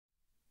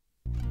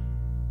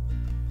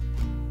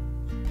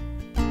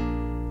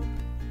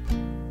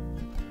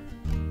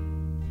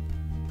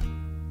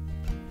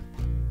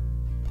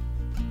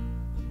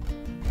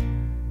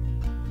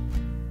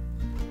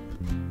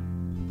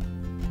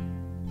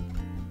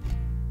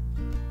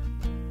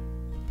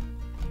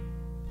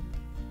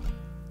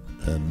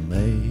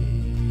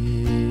Amazing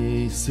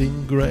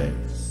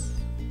grace,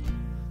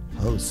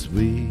 how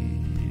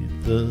sweet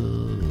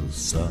the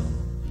sound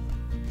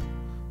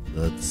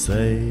that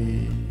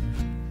saved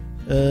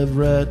a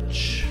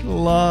wretch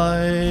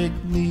like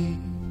me.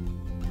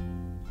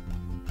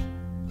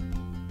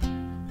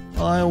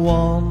 I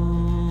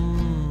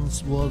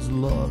once was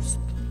lost,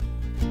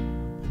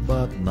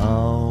 but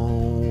now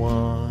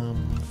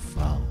I'm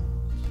found.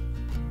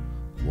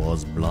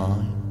 Was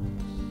blind,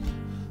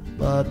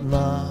 but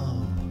now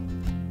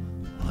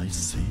I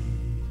see.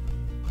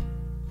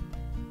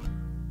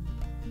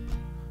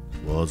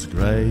 'Twas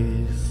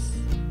grace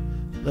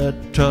that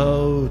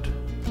taught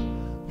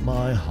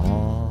my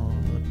heart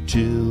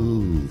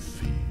to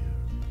fear,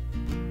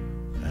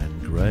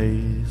 and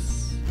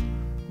grace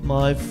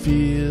my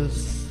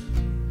fears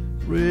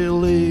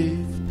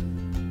relieved.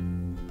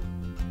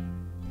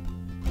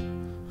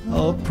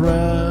 How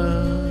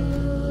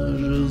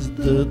precious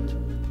did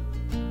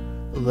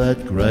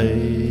that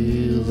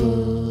grace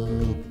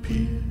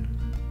appear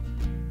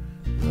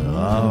the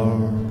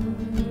hour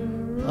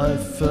I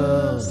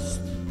first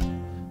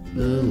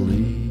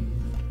believed.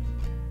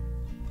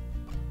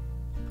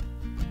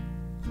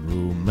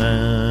 Through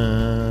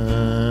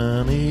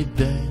many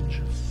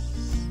dangers,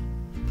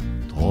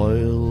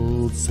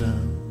 toils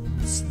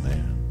and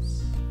snares,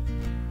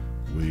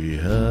 we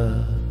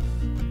have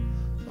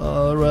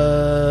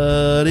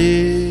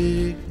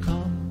already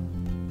come.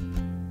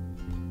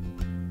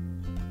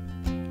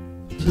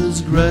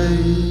 'Tis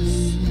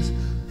grace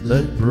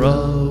that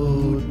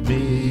brought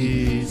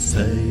me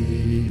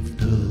safe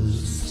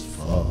thus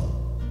far,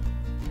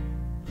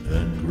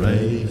 and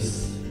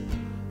grace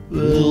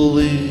will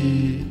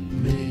lead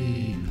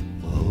me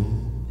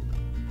home.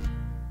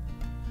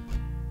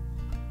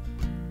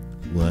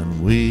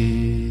 When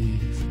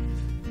we've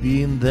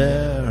been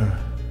there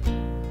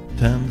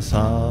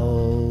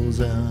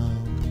 10,000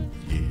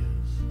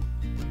 years,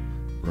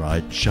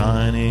 bright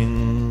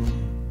shining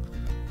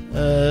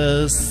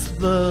as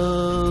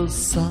the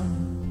sun,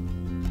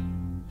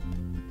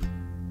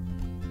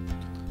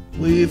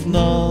 we've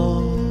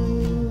no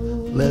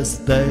less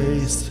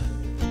days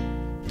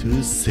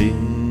to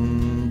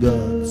sing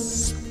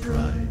God's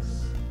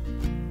praise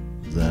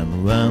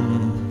than when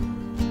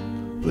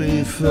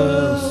we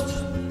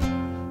first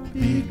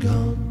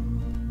begun.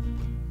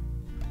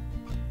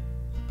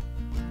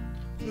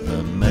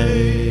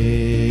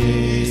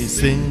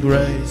 Amazing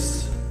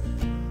grace,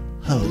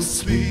 how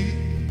sweet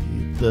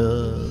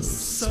the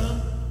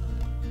sound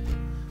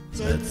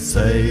that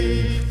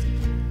saved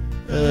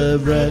a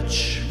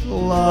wretch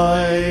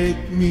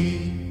like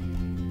me.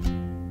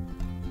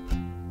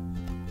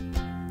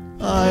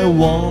 I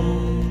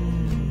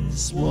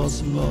once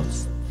was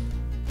lost,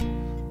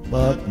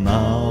 but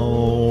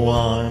now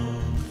I'm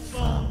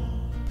found.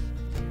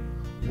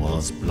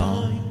 Was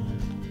blind,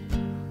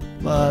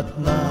 but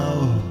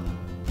now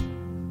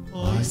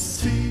I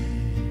see.